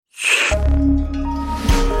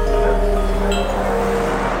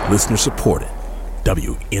Listener supported.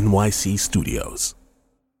 WNYC Studios.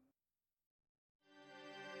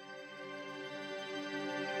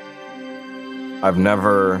 I've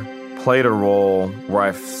never played a role where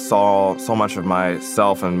I saw so much of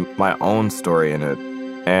myself and my own story in it.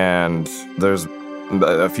 And there's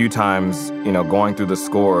a few times, going through the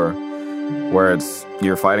score where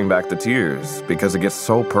you're fighting back the tears because it gets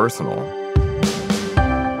so personal.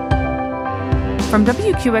 From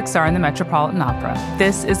WQXR and the Metropolitan Opera,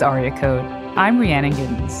 this is Aria Code. I'm Rhiannon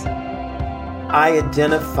Giddens. I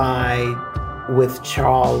identified with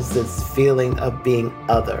Charles's feeling of being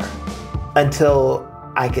other until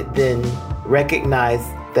I could then recognize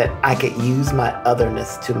that I could use my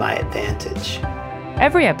otherness to my advantage.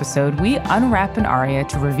 Every episode, we unwrap an aria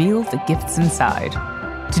to reveal the gifts inside.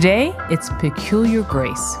 Today, it's Peculiar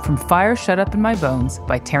Grace from Fire Shut Up in My Bones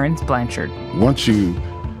by Terence Blanchard. Once you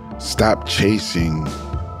stop chasing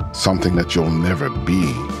something that you'll never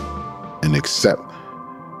be and accept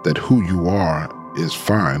that who you are is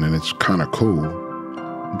fine and it's kind of cool,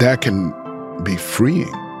 that can be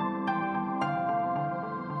freeing.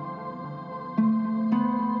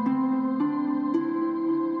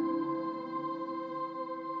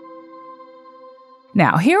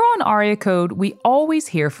 Now, here on Aria Code, we always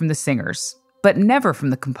hear from the singers, but never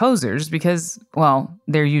from the composers because, well,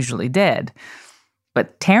 they're usually dead.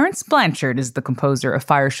 But Terence Blanchard is the composer of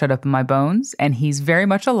Fire Shut Up in My Bones, and he's very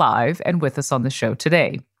much alive and with us on the show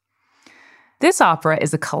today. This opera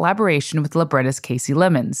is a collaboration with librettist Kasi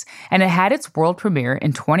Lemmons, and it had its world premiere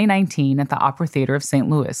in 2019 at the Opera Theater of St.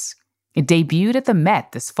 Louis. It debuted at the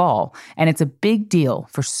Met this fall, and it's a big deal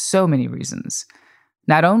for so many reasons.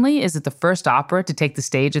 Not only is it the first opera to take the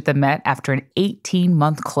stage at the Met after an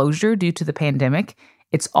 18-month closure due to the pandemic,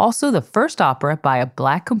 it's also the first opera by a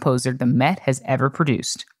Black composer the Met has ever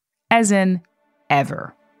produced. As in,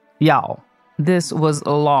 ever. Y'all, this was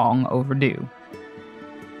long overdue.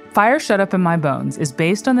 Fire Shut Up in My Bones is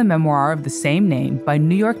based on the memoir of the same name by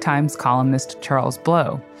New York Times columnist Charles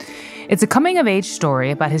Blow. It's a coming-of-age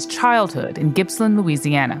story about his childhood in Gippsland,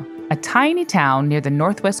 Louisiana, a tiny town near the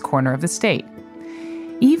northwest corner of the state.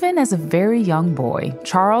 Even as a very young boy,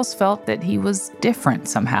 Charles felt that he was different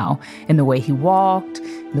somehow in the way he walked,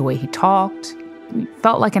 in the way he talked. He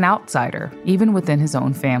felt like an outsider, even within his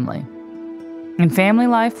own family. And family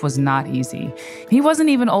life was not easy. He wasn't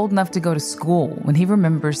even old enough to go to school when he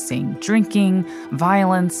remembers seeing drinking,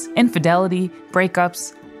 violence, infidelity,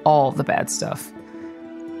 breakups, all the bad stuff.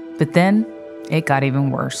 But then it got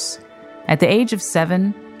even worse. At the age of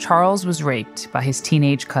 7, Charles was raped by his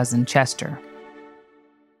teenage cousin, Chester.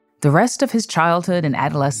 The rest of his childhood and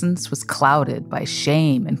adolescence was clouded by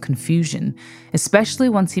shame and confusion, especially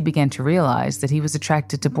once he began to realize that he was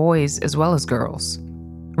attracted to boys as well as girls.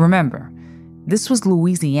 Remember, this was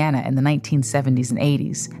Louisiana in the 1970s and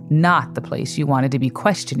 80s, not the place you wanted to be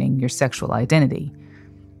questioning your sexual identity.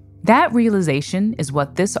 That realization is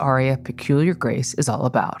what this aria, Peculiar Grace, is all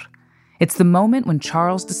about. It's the moment when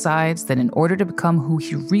Charles decides that in order to become who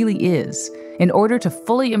he really is, in order to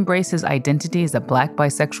fully embrace his identity as a Black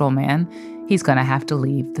bisexual man, he's going to have to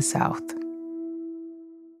leave the South.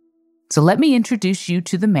 So let me introduce you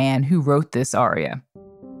to the man who wrote this aria.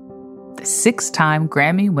 The 6-time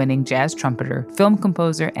Grammy-winning jazz trumpeter, film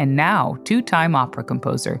composer, and now 2-time opera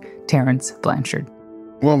composer, Terence Blanchard.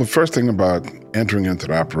 Well, the first thing about entering into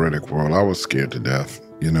the operatic world, I was scared to death,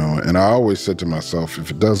 and I always said to myself,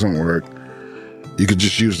 if it doesn't work, you could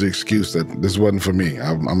just use the excuse that this wasn't for me.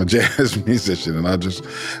 I'm a jazz musician, and I just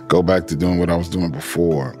go back to doing what I was doing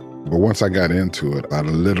before. But once I got into it, I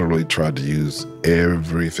literally tried to use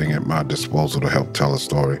everything at my disposal to help tell a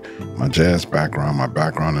story. My jazz background, my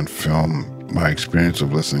background in film, my experience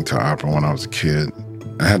of listening to opera when I was a kid.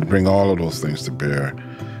 I had to bring all of those things to bear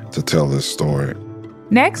to tell this story.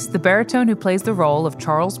 Next, the baritone who plays the role of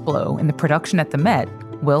Charles Blow in the production at the Met,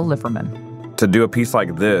 Will Liverman. To do a piece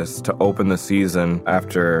like this, to open the season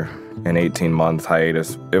after an 18-month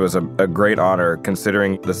hiatus, it was a great honor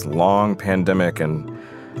considering this long pandemic and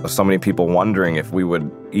so many people wondering if we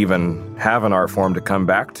would even have an art form to come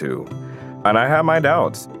back to. And I had my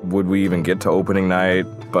doubts. Would we even get to opening night?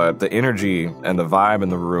 But the energy and the vibe in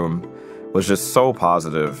the room was just so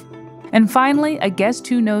positive. And finally, a guest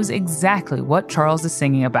who knows exactly what Charles is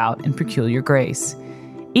singing about in Peculiar Grace.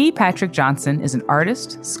 E. Patrick Johnson is an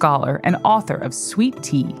artist, scholar, and author of Sweet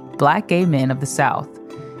Tea, Black Gay Men of the South.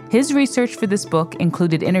 His research for this book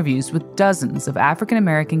included interviews with dozens of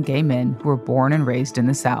African-American gay men who were born and raised in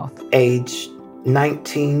the South. Age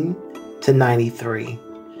 19 to 93.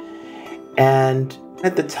 And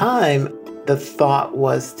at the time, the thought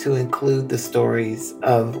was to include the stories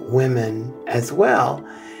of women as well.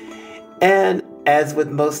 And as with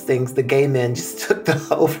most things, the gay men just took the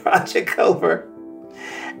whole project over.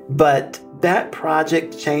 But that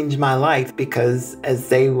project changed my life because as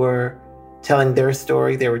they were telling their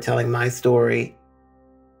story, they were telling my story.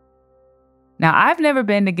 Now, I've never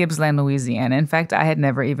been to Gippsland, Louisiana. In fact, I had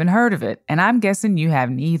never even heard of it, and I'm guessing you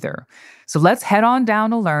haven't either. So let's head on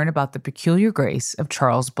down to learn about the peculiar grace of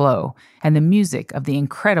Charles Blow and the music of the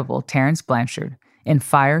incredible Terence Blanchard in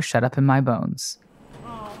Fire Shut Up in My Bones.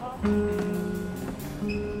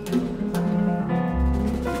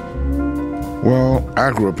 Well,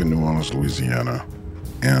 I grew up in New Orleans, Louisiana,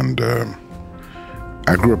 and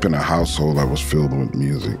I grew up in a household that was filled with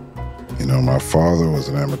music. You know, my father was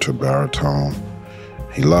an amateur baritone.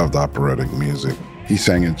 He loved operatic music. He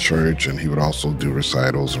sang in church, and he would also do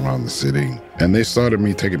recitals around the city. And they started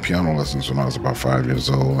me taking piano lessons when I was about 5 years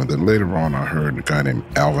old. And then later on, I heard a guy named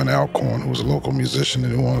Alvin Alcorn, who was a local musician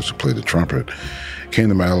in New Orleans who played the trumpet, came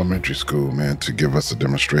to my elementary school, man, to give us a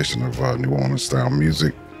demonstration of New Orleans-style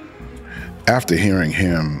music. After hearing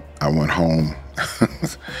him, I went home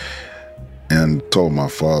and told my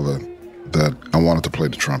father that I wanted to play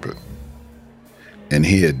the trumpet. And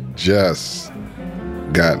he had just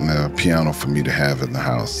gotten a piano for me to have in the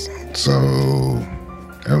house. So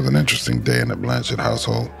it was an interesting day in the Blanchard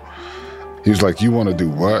household. He was like, "You want to do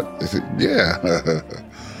what?" I said, "Yeah."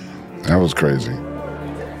 That was crazy.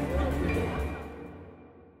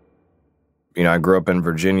 You know, I grew up in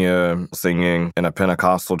Virginia singing in a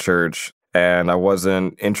Pentecostal church, and I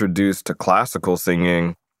wasn't introduced to classical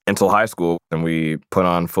singing until high school. And we put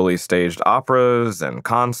on fully staged operas and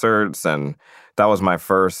concerts, and that was my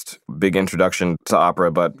first big introduction to opera.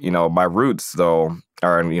 But, you know, my roots, though,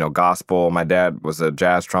 are in, gospel. My dad was a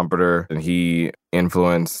jazz trumpeter, and he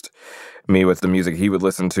influenced me with the music he would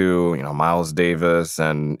listen to, Miles Davis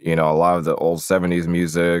and, a lot of the old 70s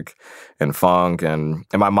music and funk. And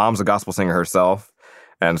my mom's a gospel singer herself.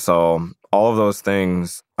 And so all of those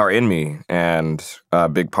things are in me and a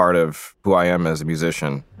big part of who I am as a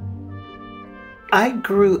musician. I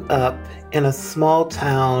grew up in a small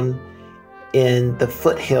town in the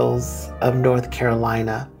foothills of North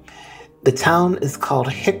Carolina. The town is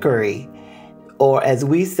called Hickory, or as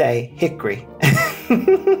we say, Hickory.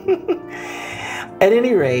 At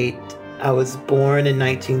any rate, I was born in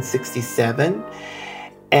 1967,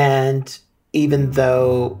 and even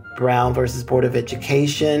though Brown versus Board of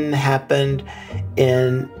Education happened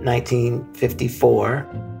in 1954,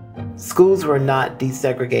 schools were not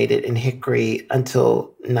desegregated in Hickory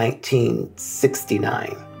until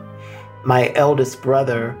 1969. My eldest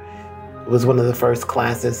brother was one of the first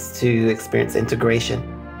classes to experience integration.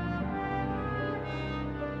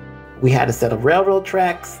 We had a set of railroad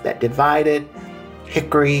tracks that divided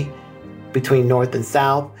Hickory between North and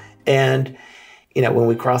South. And, when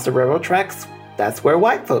we crossed the railroad tracks, that's where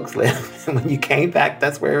white folks lived. And when you came back,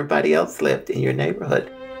 that's where everybody else lived in your neighborhood.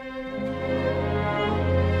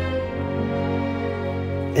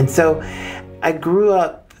 And so I grew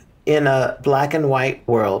up in a black and white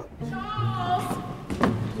world.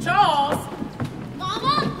 Charles!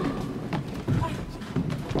 Mama?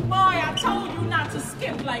 Boy, I told you not to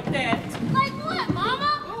skip like that. Like what,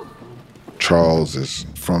 Mama? Charles is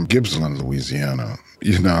from Gippsland, Louisiana.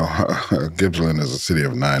 Gippsland is a city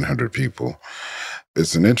of 900 people.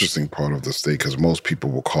 It's an interesting part of the state because most people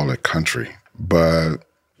will call it country, but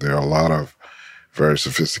there are a lot of very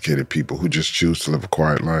sophisticated people who just choose to live a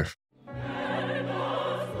quiet life.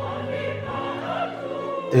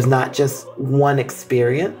 There's not just one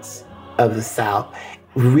experience of the South.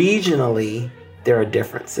 Regionally, there are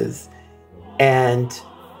differences. And,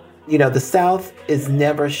 the South is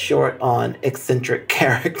never short on eccentric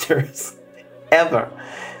characters, ever.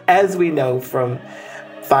 As we know from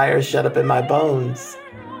Fire Shut Up in My Bones,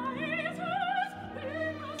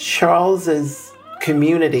 Charles's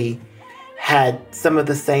community had some of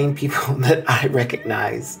the same people that I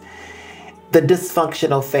recognize. The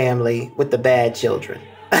dysfunctional family with the bad children.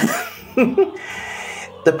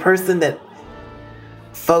 The person that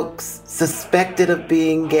folks suspected of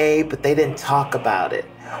being gay, but they didn't talk about it,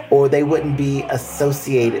 or they wouldn't be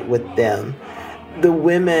associated with them. The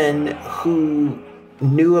women who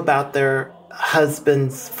knew about their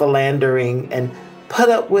husbands philandering and put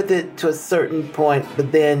up with it to a certain point,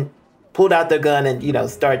 but then pulled out their gun and,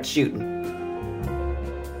 started shooting.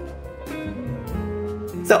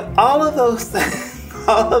 So all of those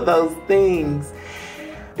things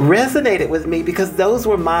resonated with me because those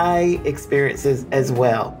were my experiences as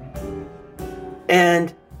well.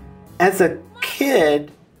 And as a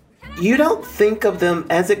kid, you don't think of them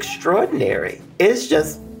as extraordinary. It's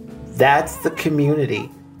just, that's the community.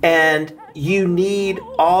 And you need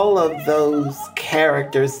all of those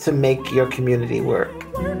characters to make your community work.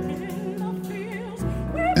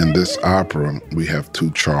 In this opera, we have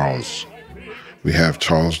two Charles. We have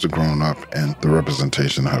Charles the grown-up and the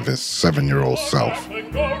representation of his 7-year-old self.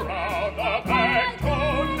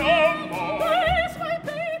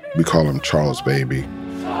 We call him Charles Baby.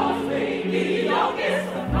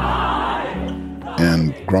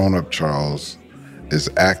 And grown-up Charles is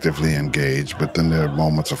actively engaged, but then there are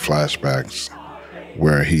moments of flashbacks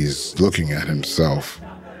where he's looking at himself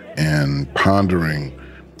and pondering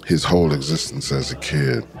his whole existence as a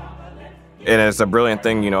kid. And it's a brilliant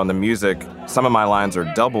thing, in the music, some of my lines are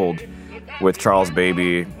doubled with Charles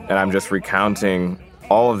Baby, and I'm just recounting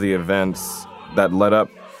all of the events that led up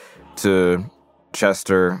to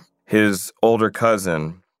Chester, his older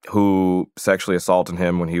cousin, who sexually assaulted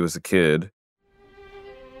him when he was a kid.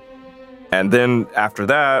 And then after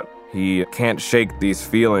that, he can't shake these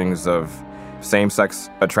feelings of same-sex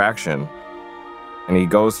attraction. And he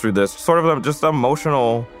goes through this sort of just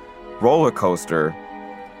emotional roller coaster.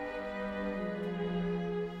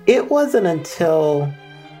 It wasn't until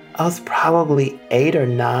I was probably 8 or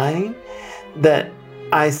 9 that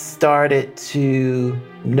I started to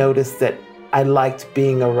notice that I liked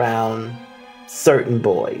being around certain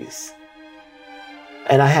boys.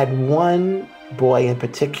 And I had one boy in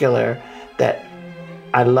particular that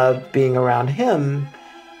I loved being around him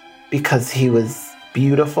because he was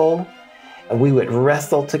beautiful and we would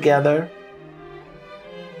wrestle together.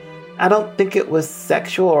 I don't think it was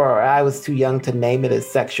sexual, or I was too young to name it as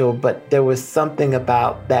sexual, but there was something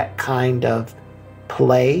about that kind of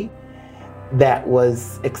play that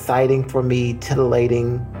was exciting for me,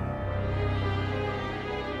 titillating.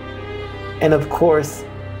 And of course,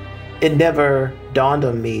 it never dawned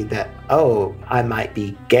on me that, oh, I might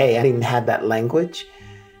be gay. I didn't have that language,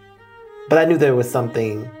 but I knew there was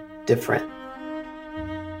something different.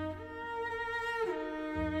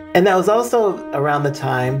 And that was also around the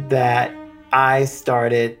time that I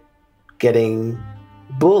started getting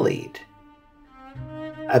bullied.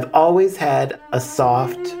 I've always had a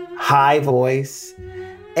soft, high voice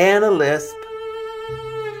and a lisp.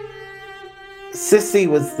 Sissy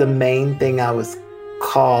was the main thing I was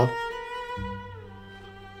called.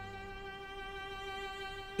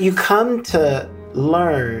 You come to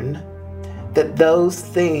learn that those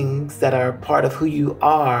things that are part of who you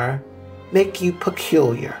are make you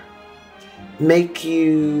peculiar, make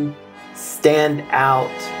you stand out,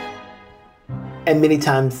 and many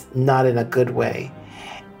times not in a good way.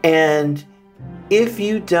 And if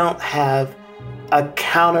you don't have a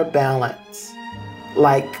counterbalance,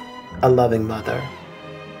 like a loving mother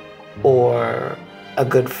or a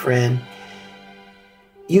good friend,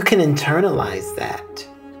 you can internalize that.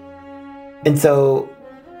 And so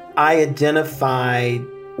I identified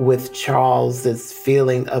with Charles's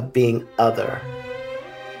feeling of being other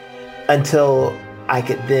until I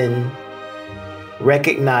could then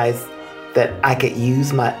recognize that I could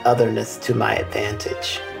use my otherness to my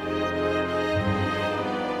advantage.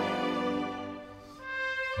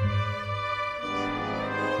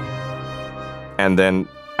 And then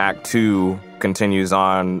Act 2 continues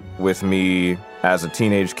on with me as a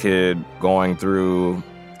teenage kid going through,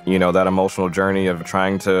 that emotional journey of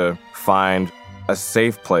trying to find a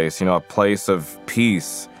safe place, a place of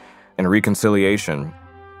peace and reconciliation,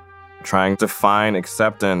 trying to find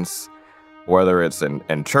acceptance, whether it's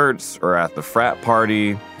in church or at the frat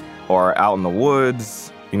party or out in the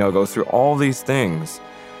woods, goes through all these things.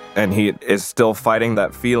 And he is still fighting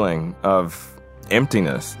that feeling of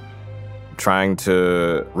emptiness, trying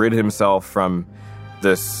to rid himself from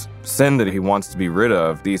this sin that he wants to be rid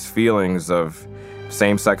of, these feelings of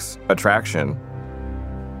same-sex attraction.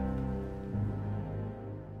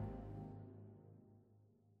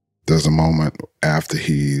 There's a moment after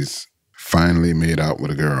he's finally made out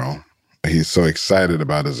with a girl. He's so excited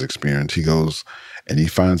about his experience. He goes and he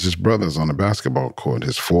finds his brothers on the basketball court,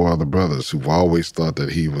 his 4 other brothers who've always thought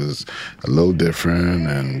that he was a little different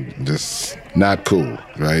and just not cool,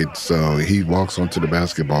 right? So he walks onto the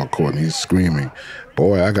basketball court and he's screaming,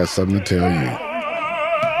 "Boy, I got something to tell you."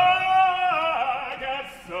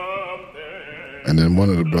 And then one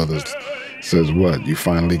of the brothers says, "What, you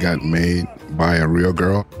finally got made by a real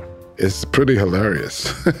girl?" It's pretty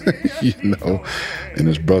hilarious, and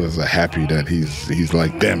his brothers are happy that he's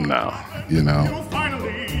like them now, You'll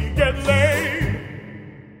finally get laid.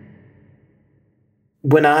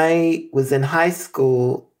 When I was in high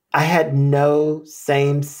school, I had no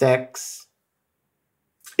same-sex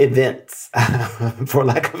events, for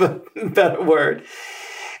lack of a better word.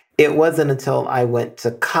 It wasn't until I went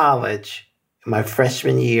to college my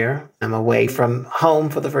freshman year. I'm away from home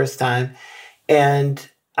for the first time, and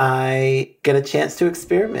I get a chance to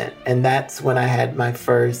experiment. And that's when I had my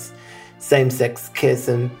first same-sex kiss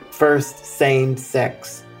and first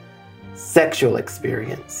same-sex sexual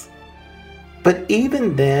experience. But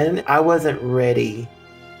even then, I wasn't ready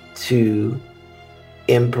to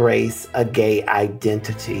embrace a gay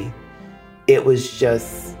identity. It was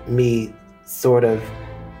just me sort of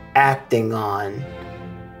acting on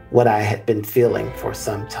what I had been feeling for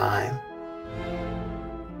some time.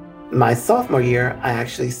 My sophomore year, I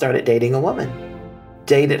actually started dating a woman.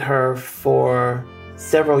 Dated her for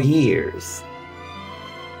several years.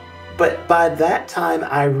 But by that time,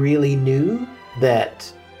 I really knew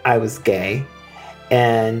that I was gay,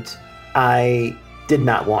 and I did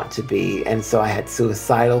not want to be. And so I had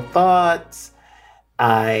suicidal thoughts.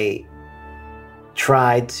 I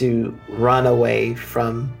tried to run away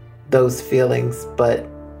from those feelings, but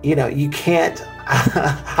you can't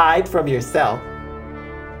hide from yourself.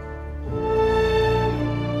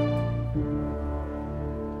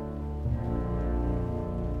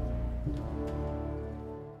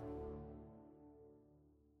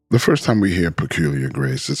 The first time we hear Peculiar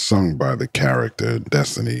Grace, it's sung by the character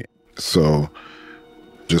Destiny. So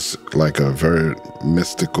just like a very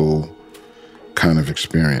mystical kind of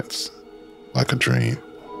experience, like a dream.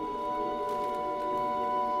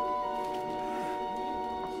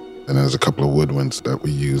 And there's a couple of woodwinds that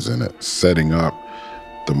we use in it, setting up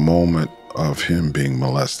the moment of him being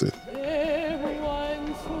molested.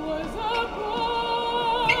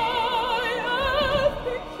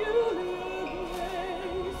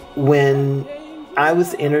 When I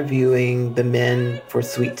was interviewing the men for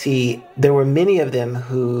Sweet Tea, there were many of them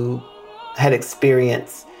who had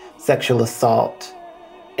experienced sexual assault.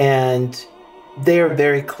 And they're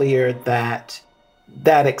very clear that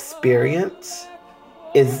that experience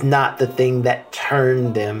is not the thing that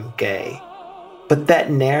turned them gay. But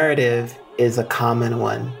that narrative is a common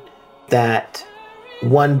one, that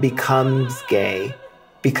one becomes gay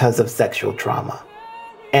because of sexual trauma.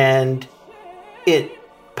 And it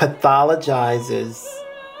pathologizes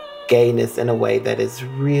gayness in a way that is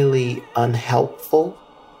really unhelpful.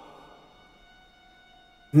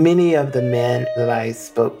 Many of the men that I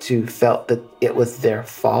spoke to felt that it was their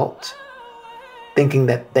fault, thinking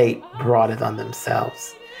that they brought it on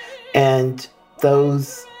themselves. And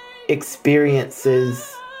those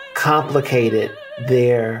experiences complicated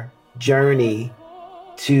their journey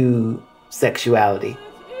to sexuality.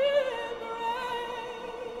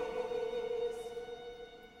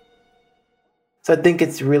 So I think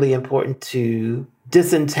it's really important to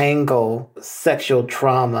disentangle sexual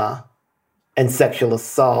trauma and sexual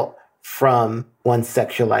assault from one's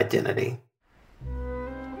sexual identity.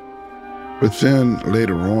 But then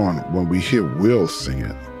later on, when we hear Will sing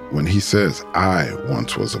it, when he says, "I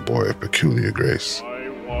once was a boy of peculiar grace,"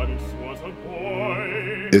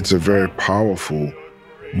 it's a very powerful,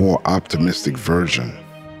 more optimistic version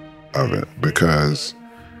of it because,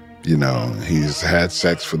 he's had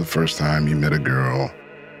sex for the first time. He met a girl,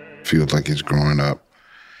 feels like he's growing up.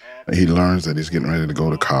 He learns that he's getting ready to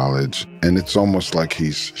go to college. And it's almost like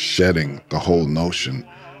he's shedding the whole notion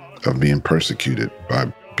of being persecuted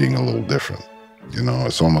by being a little different.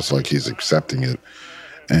 It's almost like he's accepting it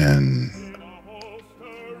and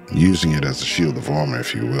using it as a shield of armor,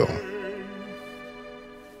 if you will.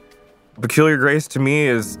 Peculiar Grace to me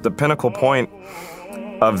is the pinnacle point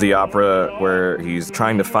of the opera, where he's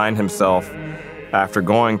trying to find himself after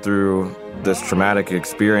going through this traumatic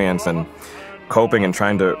experience and coping and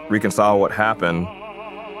trying to reconcile what happened.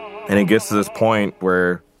 And he gets to this point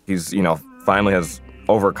where he's, finally has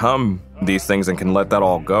overcome these things and can let that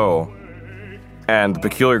all go. And the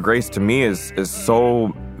Peculiar Grace to me is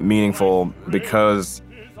so meaningful because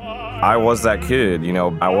I was that kid,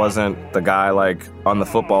 I wasn't the guy like on the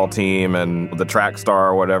football team and the track star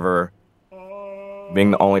or whatever.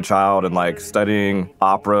 Being the only child and like studying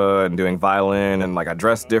opera and doing violin and like I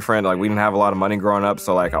dressed different. Like we didn't have a lot of money growing up,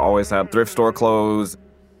 so like I always had thrift store clothes.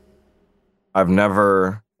 I've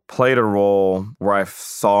never played a role where I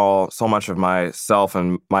saw so much of myself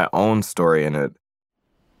and my own story in it.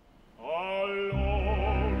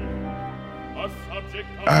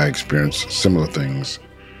 I experienced similar things.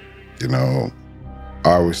 I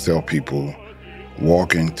always tell people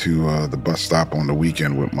walking to the bus stop on the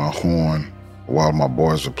weekend with my horn while my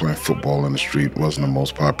boys were playing football in the street wasn't the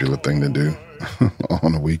most popular thing to do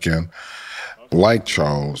on the weekend. Like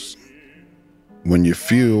Charles, when you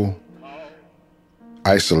feel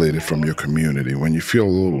isolated from your community, when you feel a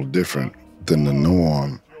little different than the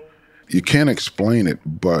norm, you can't explain it,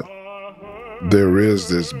 but there is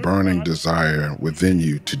this burning desire within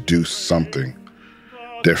you to do something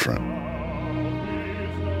different.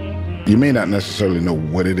 You may not necessarily know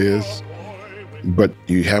what it is, but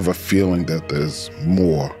you have a feeling that there's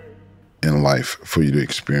more in life for you to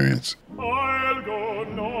experience.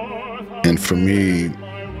 And for me,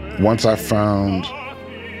 once I found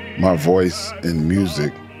my voice in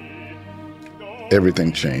music,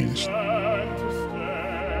 everything changed.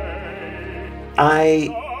 I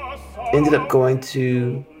ended up going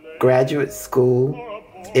to graduate school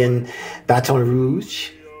in Baton Rouge,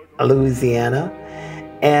 Louisiana,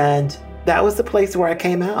 and that was the place where I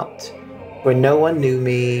came out, where no one knew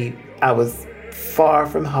me. I was far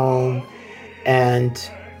from home,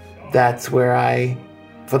 and that's where I,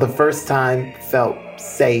 for the first time, felt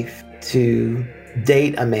safe to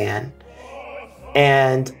date a man.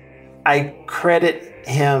 And I credit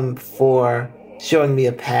him for showing me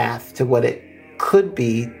a path to what it could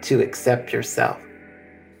be to accept yourself.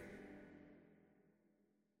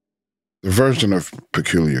 The version of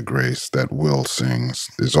Peculiar Grace that Will sings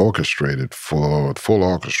is orchestrated for full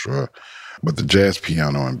orchestra with the jazz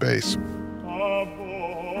piano and bass.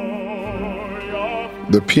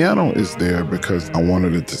 The piano is there because I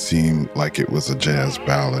wanted it to seem like it was a jazz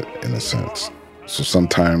ballad in a sense. So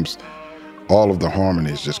sometimes all of the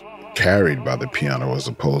harmony is just carried by the piano as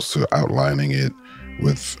opposed to outlining it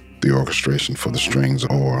with the orchestration for the strings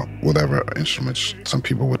or whatever instruments some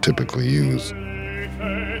people would typically use.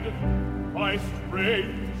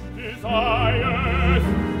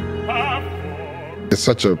 It's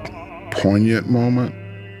such a poignant moment.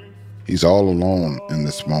 He's all alone in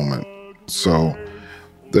this moment. So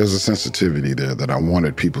there's a sensitivity there that I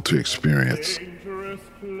wanted people to experience.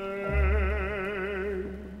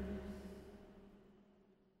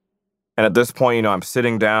 And at this point, I'm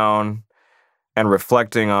sitting down and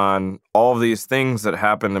reflecting on all of these things that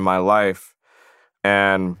happened in my life,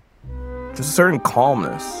 and just a certain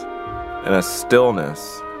calmness and a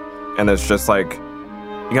stillness. And it's just like,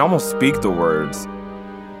 you can almost speak the words.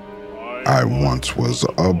 I once was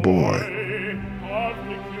a boy.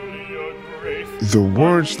 The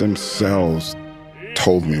words themselves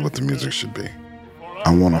told me what the music should be.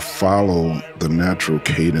 I want to follow the natural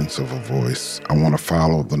cadence of a voice. I want to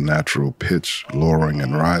follow the natural pitch, lowering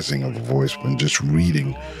and rising of a voice when just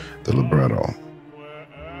reading the libretto.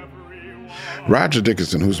 Roger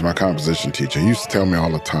Dickinson, who's my composition teacher, he used to tell me all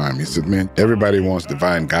the time, he said, man, everybody wants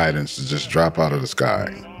divine guidance to just drop out of the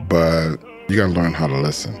sky, but you got to learn how to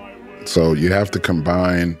listen. So you have to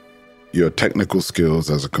combine your technical skills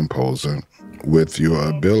as a composer with your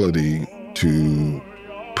ability to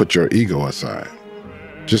put your ego aside.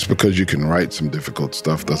 Just because you can write some difficult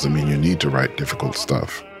stuff doesn't mean you need to write difficult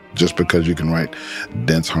stuff. Just because you can write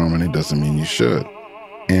dense harmony doesn't mean you should.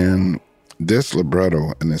 And this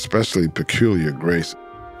libretto, and especially Peculiar Grace,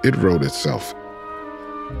 it wrote itself.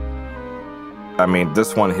 I mean,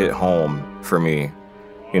 this one hit home for me.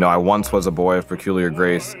 I once was a boy of peculiar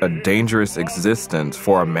grace, a dangerous existence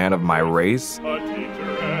for a man of my race. A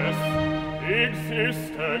dangerous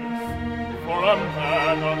existence for a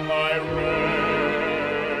man of my race.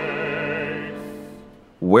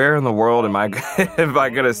 Where in the world am I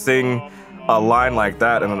going to sing a line like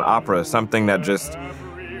that in an opera, something that just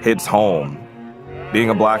hits home? Being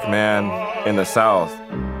a black man in the South,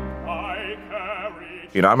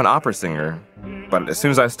 I'm an opera singer, but as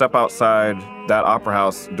soon as I step outside that opera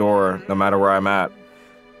house door, no matter where I'm at,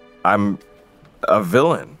 I'm a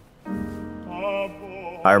villain.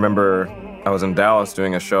 I remember I was in Dallas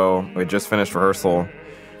doing a show. We had just finished rehearsal,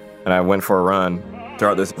 and I went for a run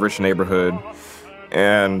throughout this rich neighborhood,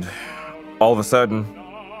 and all of a sudden,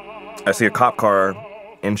 I see a cop car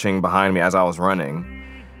inching behind me as I was running.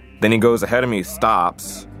 Then he goes ahead of me,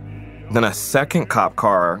 stops. Then a second cop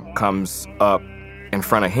car comes up in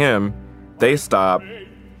front of him. They stop,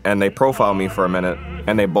 and they profile me for a minute,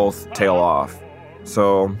 and they both tail off.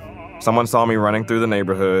 So someone saw me running through the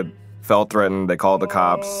neighborhood, felt threatened, they called the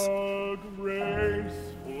cops.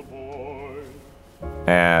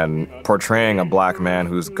 And portraying a black man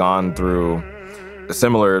who's gone through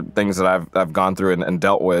similar things that I've gone through and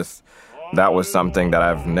dealt with, that was something that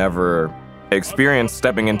I've never experienced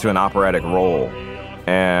stepping into an operatic role.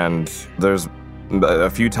 And there's a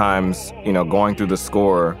few times, going through the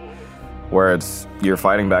score where you're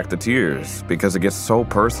fighting back the tears because it gets so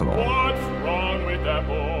personal. What's wrong with that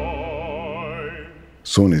boy?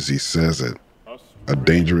 Soon as he says it, a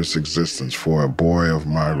dangerous existence for a boy of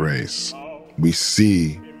my race. We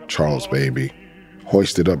see Charles Baby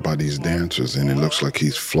hoisted up by these dancers, and it looks like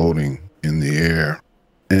he's floating in the air.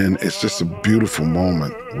 And it's just a beautiful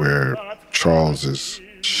moment where Charles is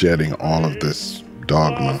shedding all of this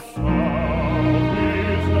dogma.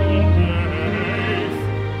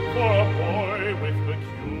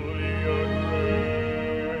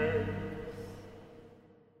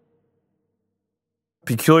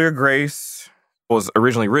 Peculiar Grace was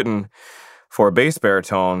originally written for a bass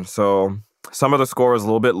baritone, so some of the score was a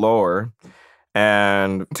little bit lower.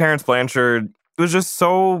 And Terence Blanchard was just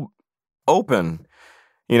so open.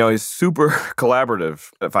 You know, he's super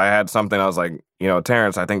collaborative. If I had something, I was like, you know,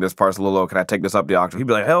 Terence, I think this part's a little low. Can I take this up the octave? He'd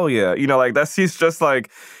be like, hell yeah. You know, like he's just like,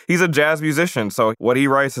 he's a jazz musician. So what he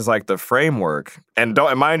writes is like the framework. And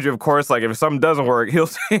mind you, of course, like if something doesn't work, he'll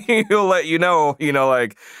let you know,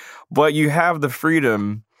 like, but you have the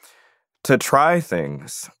freedom to try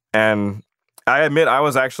things. And I admit I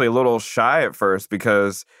was actually a little shy at first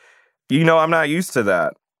because, you know, I'm not used to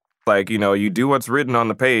that. Like, you know, you do what's written on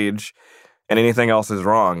the page and anything else is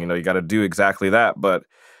wrong. You know, you got to do exactly that. But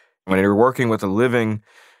when you're working with a living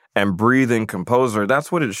and breathing composer,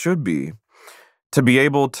 that's what it should be. To be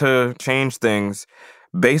able to change things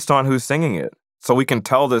based on who's singing it. So we can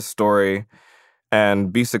tell this story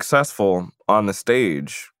and be successful on the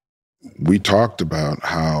stage. We talked about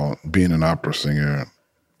how being an opera singer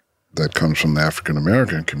that comes from the African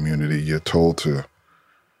American community, you're told to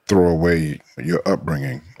throw away your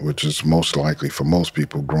upbringing, which is most likely for most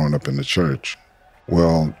people growing up in the church.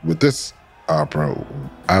 Well, with this opera,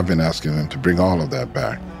 I've been asking them to bring all of that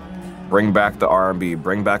back. Bring back the R&B,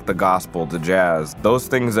 bring back the gospel, the jazz. Those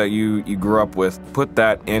things that you grew up with, put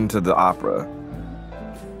that into the opera.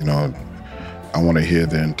 You know, I want to hear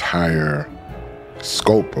the entire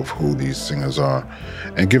scope of who these singers are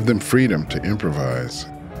and give them freedom to improvise.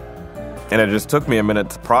 And it just took me a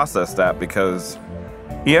minute to process that because,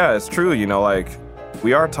 yeah, it's true, you know, like,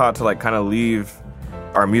 we are taught to, like, kind of leave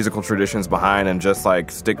our musical traditions behind and just,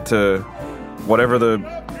 like, stick to whatever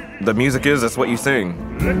the music is, that's what you sing.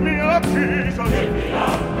 Lift me up, Jesus. Lift me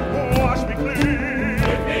up. Wash me clean.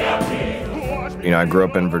 Lift me up, Jesus. You know, I grew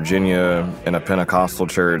up in Virginia in a Pentecostal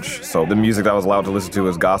church, so the music that I was allowed to listen to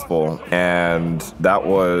was gospel, and that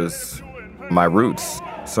was my roots.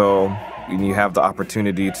 So you have the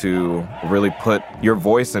opportunity to really put your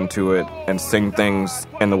voice into it and sing things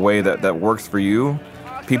in the way that works for you.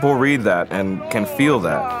 People read that and can feel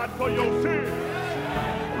that.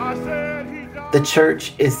 The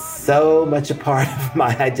church is so much a part of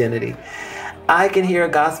my identity. I can hear a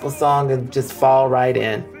gospel song and just fall right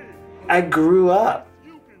in. I grew up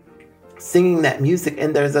singing that music,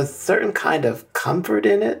 and there's a certain kind of comfort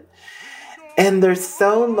in it. And there's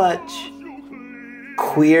so much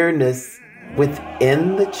queerness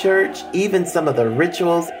within the church, even some of the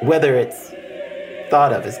rituals, whether it's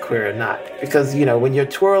thought of as queer or not. Because, you know, when you're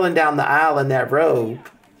twirling down the aisle in that robe,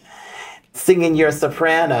 singing your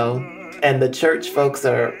soprano, and the church folks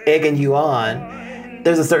are egging you on,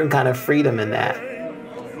 there's a certain kind of freedom in that.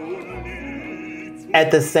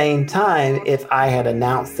 At the same time, if I had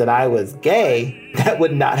announced that I was gay, that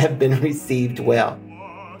would not have been received well.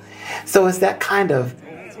 So it's that kind of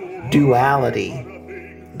duality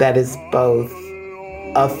that is both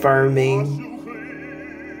affirming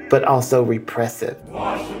but also repressive.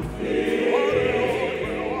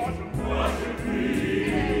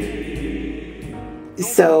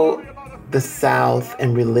 So the South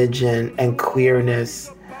and religion and queerness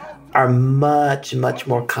are much, much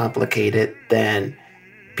more complicated than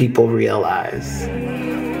people realize.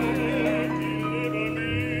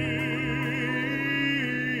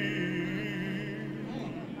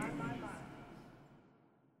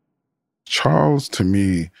 Charles, to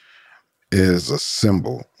me, is a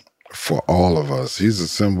symbol for all of us. He's a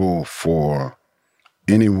symbol for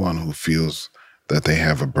anyone who feels that they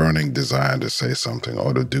have a burning desire to say something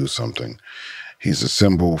or to do something. He's a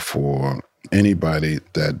symbol for anybody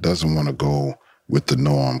that doesn't want to go with the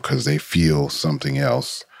norm because they feel something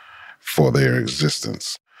else for their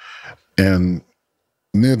existence. And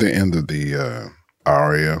near the end of the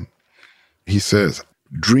aria, he says,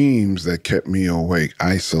 "Dreams that kept me awake,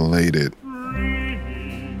 isolated."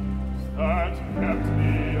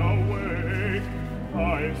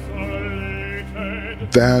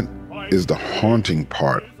 That is the haunting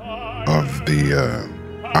part of the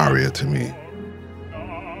aria to me.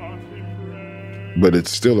 But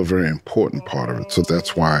it's still a very important part of it. So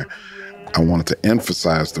that's why I wanted to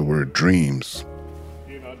emphasize the word dreams.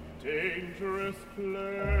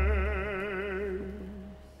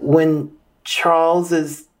 When Charles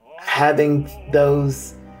is having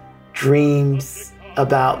those dreams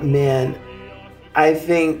about men, I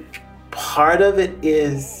think part of it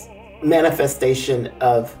is manifestation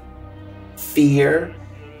of fear,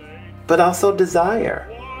 but also desire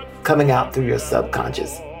coming out through your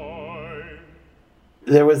subconscious.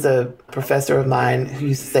 There was a professor of mine who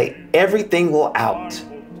used to say, everything will out.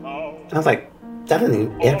 And I was like, that doesn't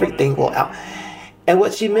mean everything will out. And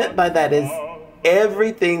what she meant by that is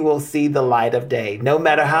everything will see the light of day. No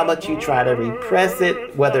matter how much you try to repress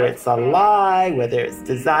it, whether it's a lie, whether it's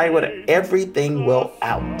desire, whatever, everything will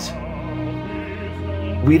out.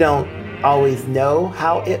 We don't always know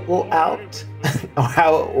how it will out or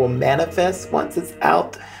how it will manifest once it's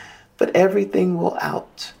out, but everything will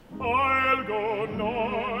out.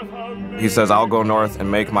 He says, I'll go north and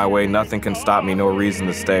make my way. Nothing can stop me, no reason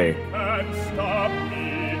to stay.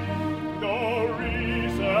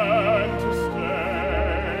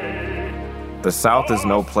 The South is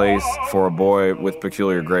no place for a boy with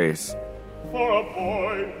peculiar grace. For a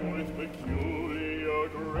boy with peculiar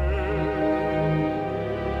grace.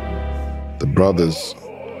 The brothers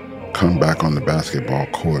come back on the basketball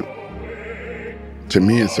court. To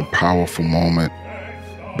me, it's a powerful moment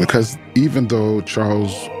because even though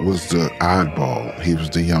Charles was the oddball, he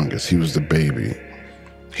was the youngest, he was the baby,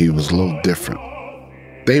 he was a little different,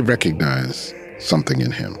 they recognize something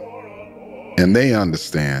in him. And they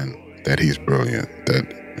understand that he's brilliant,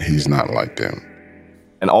 that he's not like them.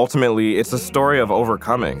 And ultimately, it's a story of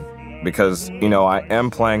overcoming because, I am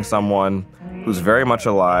playing someone who's very much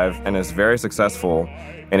alive and is very successful.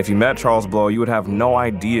 And if you met Charles Blow, you would have no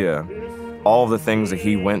idea all of the things that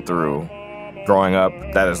he went through growing up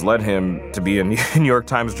that has led him to be a New York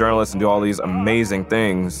Times journalist and do all these amazing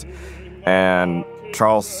things. And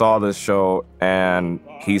Charles saw this show and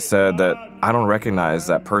he said that, I don't recognize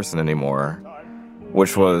that person anymore,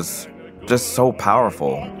 which was just so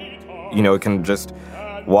powerful. It can just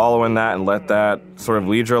wallow in that and let that sort of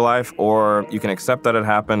lead your life, or you can accept that it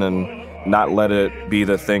happened and not let it be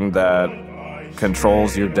the thing that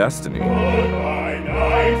controls your destiny.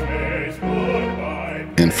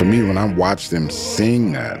 And for me, when I watch them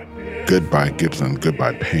sing that, goodbye Gibson,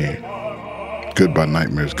 goodbye pain, goodbye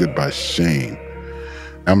nightmares, goodbye shame,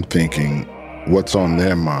 I'm thinking, what's on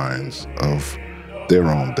their minds of their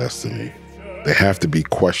own destiny? They have to be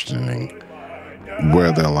questioning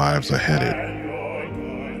where their lives are headed.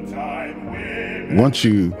 Once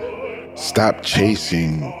you stop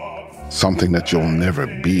chasing something that you'll never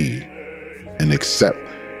be and accept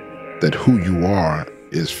that who you are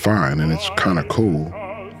is fine and it's kind of cool,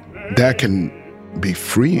 that can be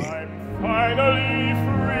freeing. Finally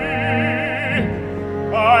free,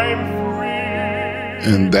 I'm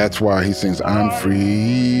free. And that's why he sings, I'm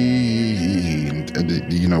free. And,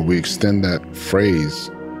 we extend that phrase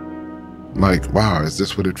like, wow, is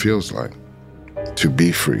this what it feels like to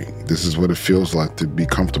be free? This is what it feels like to be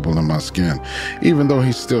comfortable in my skin. Even though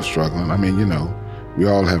he's still struggling. I mean, we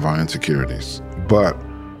all have our insecurities. But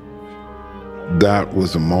that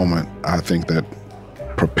was a moment, I think, that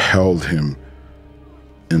propelled him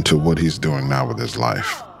into what he's doing now with his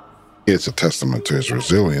life. It's a testament to his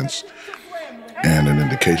resilience and an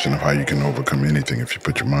indication of how you can overcome anything if you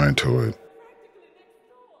put your mind to it.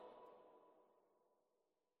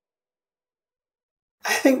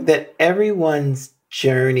 I think that everyone's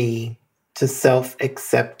journey to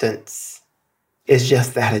self-acceptance is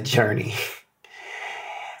just that, a journey.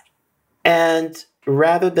 And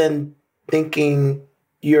rather than thinking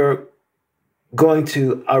you're going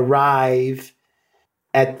to arrive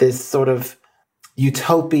at this sort of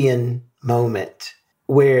utopian moment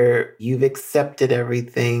where you've accepted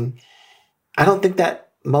everything, I don't think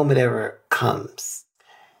that moment ever comes.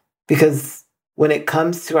 Because when it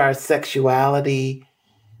comes to our sexuality,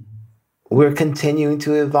 we're continuing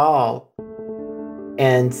to evolve.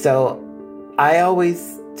 And so I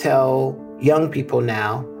always tell young people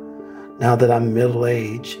now that I'm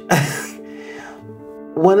middle-aged,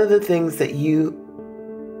 one of the things that you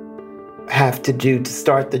have to do to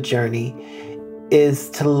start the journey is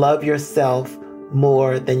to love yourself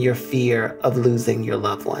more than your fear of losing your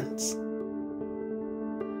loved ones.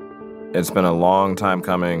 It's been a long time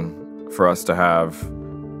coming for us to have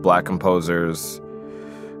Black composers'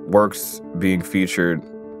 works being featured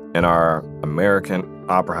in our American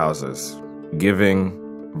opera houses, giving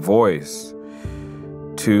voice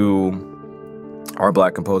to our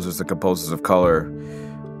Black composers and composers of color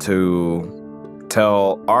to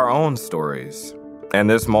tell our own stories. And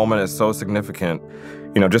this moment is so significant.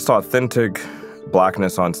 Just authentic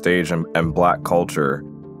Blackness on stage and Black culture.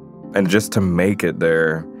 And just to make it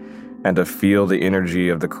there and to feel the energy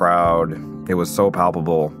of the crowd, it was so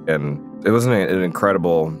palpable. And it was an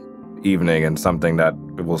incredible evening and something that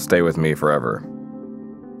will stay with me forever.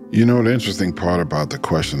 The interesting part about the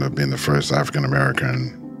question of being the first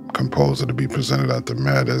African-American composer to be presented at the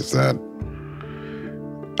Met is that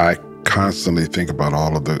I constantly think about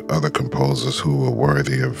all of the other composers who were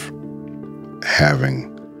worthy of having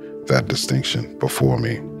that distinction before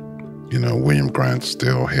me. William Grant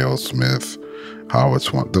Still, Hale Smith, Howard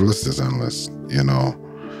Swan, the list is endless,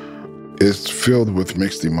 It's filled with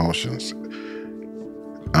mixed emotions.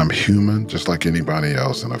 I'm human, just like anybody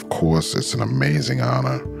else, and of course, it's an amazing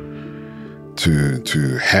honor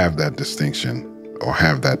to have that distinction or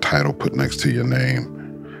have that title put next to your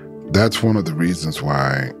name. That's one of the reasons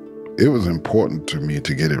why it was important to me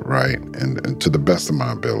to get it right and to the best of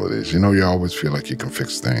my abilities. You know, you always feel like you can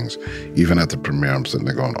fix things. Even at the premiere, I'm sitting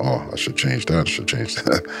there going, oh, I should change that, I should change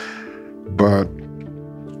that. But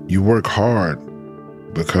you work hard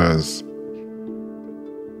because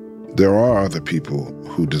there are other people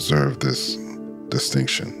who deserve this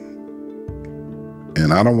distinction.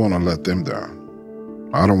 And I don't want to let them down.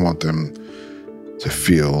 I don't want them to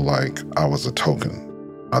feel like I was a token.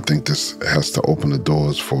 I think this has to open the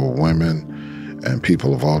doors for women and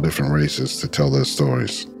people of all different races to tell their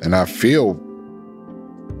stories. And I feel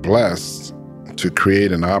blessed to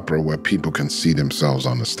create an opera where people can see themselves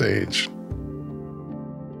on the stage.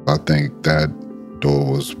 I think that door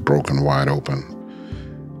was broken wide open.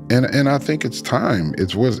 And I think it's time.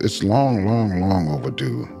 It's long, long, long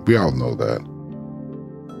overdue. We all know that.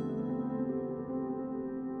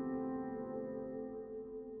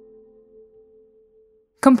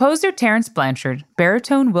 Composer Terence Blanchard,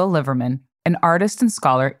 baritone Will Liverman, and artist and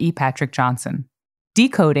scholar E. Patrick Johnson.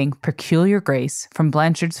 Decoding Peculiar Grace from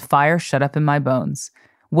Blanchard's Fire Shut Up in My Bones.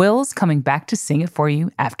 Will's coming back to sing it for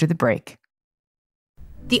you after the break.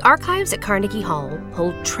 The archives at Carnegie Hall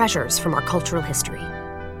hold treasures from our cultural history.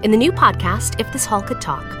 In the new podcast, If This Hall Could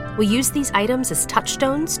Talk, we use these items as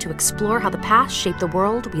touchstones to explore how the past shaped the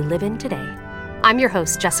world we live in today. I'm your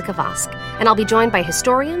host, Jessica Vosk, and I'll be joined by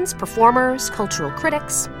historians, performers, cultural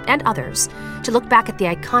critics, and others to look back at the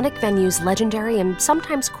iconic venue's legendary and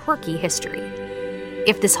sometimes quirky history.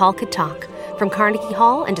 If This Hall Could Talk, from Carnegie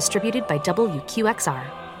Hall and distributed by WQXR.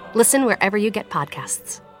 Listen wherever you get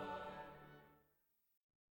podcasts.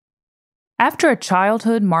 After a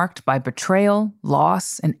childhood marked by betrayal,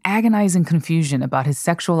 loss, and agonizing confusion about his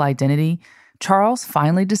sexual identity, Charles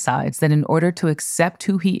finally decides that in order to accept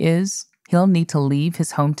who he is, he'll need to leave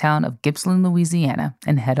his hometown of Gippsland, Louisiana,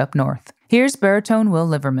 and head up north. Here's baritone Will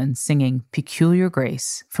Liverman singing Peculiar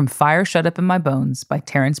Grace from Fire Shut Up in My Bones by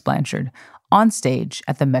Terence Blanchard on stage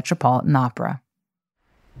at the Metropolitan Opera.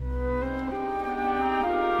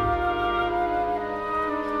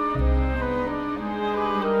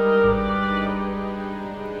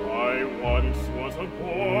 I once was a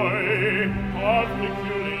boy of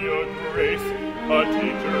peculiar grace, a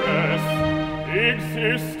dangerous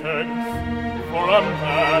existence for a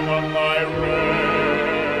man of my race.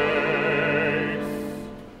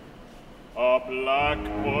 A black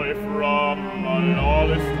boy from a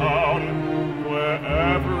lawless town where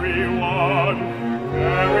everyone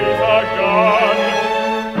carries a gun.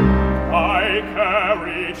 I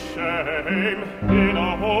carried shame in a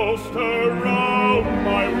holster round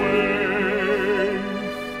my waist.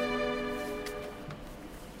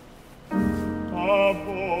 A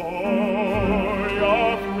boy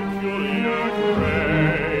of peculiar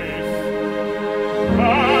grace,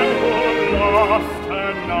 manhood lost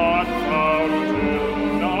and not found till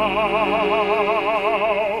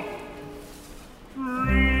now.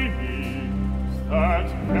 Dreams that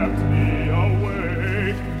kept me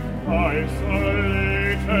awake,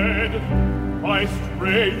 isolated, my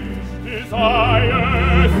strange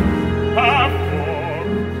desires have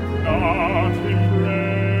formed, not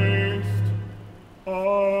embraced. A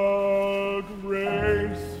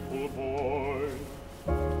graceful boy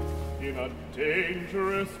in a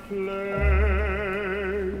dangerous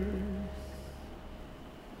place.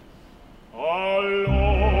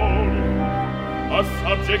 Alone, a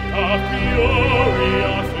subject of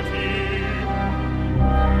curiosity.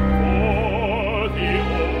 For the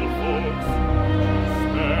old folks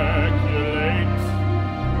speculate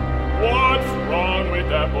what's wrong with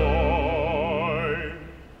that boy.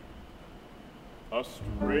 A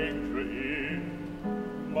stranger in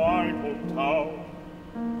my hometown,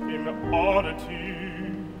 in oddity,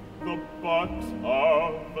 the butt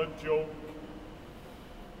of a joke.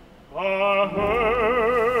 A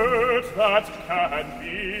hurt that can't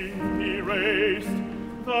be erased.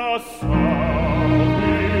 The South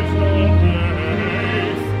is no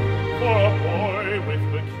place for a boy with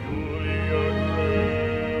peculiar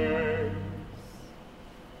grace.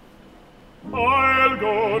 I'll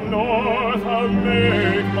go north, I'll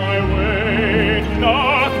make my way.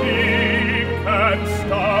 Nothing can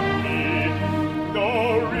stop me, no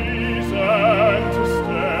reason to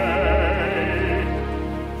stay.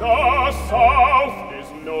 The South is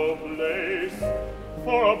no place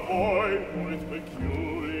for a boy with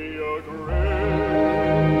peculiar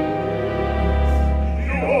grace.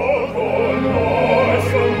 You'll go north,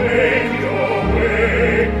 you'll make your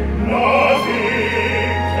way. No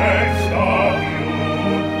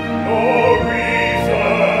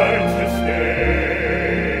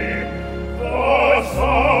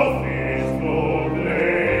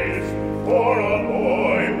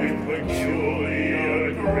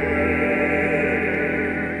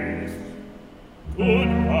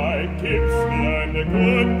Goodbye Gippsland,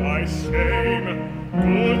 goodbye shame,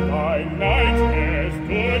 goodbye nightmares,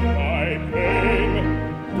 goodbye pain,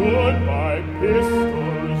 goodbye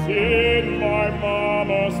pistols in my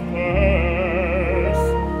mama's purse,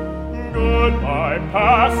 goodbye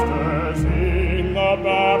pastors in the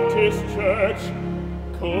Baptist church,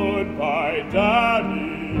 goodbye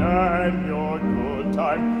daddy and your good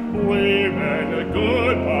time women,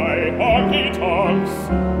 goodbye honky-tonks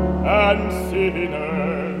and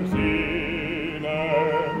sinners in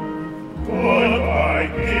her. Goodbye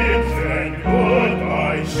gifts and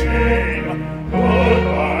goodbye shame,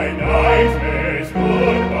 goodbye nightmares,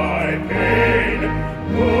 goodbye pain,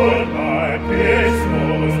 goodbye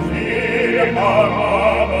pistols in our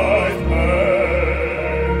mama's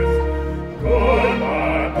purse,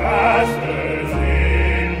 goodbye pastors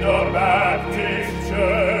in the Baptist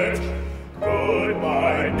church,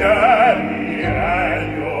 goodbye daddy and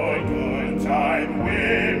your good time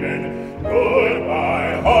women,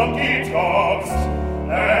 goodbye honky-tonks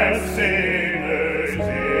and sinners in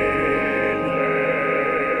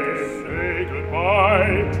there. Say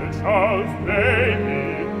goodbye to Charles Baby,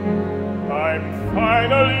 I'm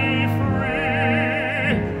finally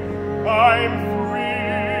free, I'm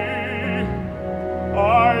free,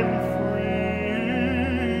 I'm free.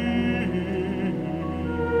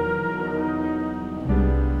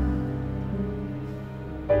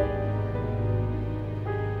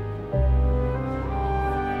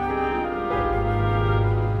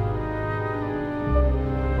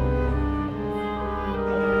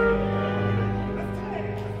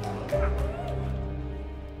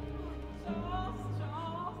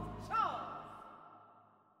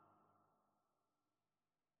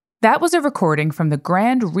 That was a recording from the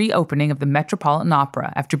grand reopening of the Metropolitan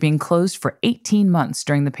Opera after being closed for 18 months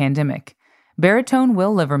during the pandemic. Baritone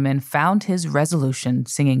Will Liverman found his resolution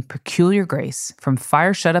singing Peculiar Grace from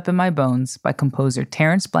Fire Shut Up in My Bones by composer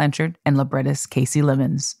Terence Blanchard and librettist Casey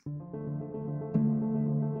Lemons.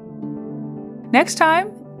 Next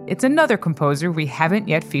time, it's another composer we haven't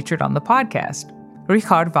yet featured on the podcast,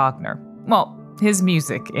 Richard Wagner. Well, his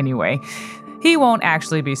music, anyway. He won't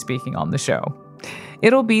actually be speaking on the show.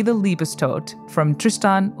 It'll be the Liebestod from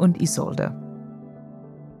Tristan und Isolde.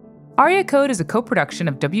 Aria Code is a co-production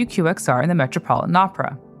of WQXR and the Metropolitan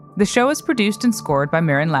Opera. The show is produced and scored by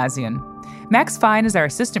Marin Lazian. Max Fine is our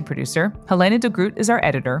assistant producer, Helena de Groot is our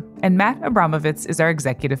editor, and Matt Abramovitz is our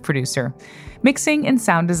executive producer. Mixing and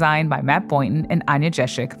sound design by Matt Boynton and Anya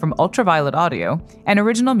Jeshik from Ultraviolet Audio, and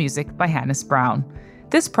original music by Hannes Brown.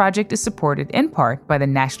 This project is supported in part by the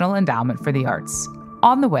National Endowment for the Arts.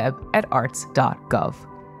 On the web at arts.gov.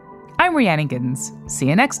 I'm Rhiannon Giddens. See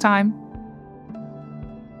you next time.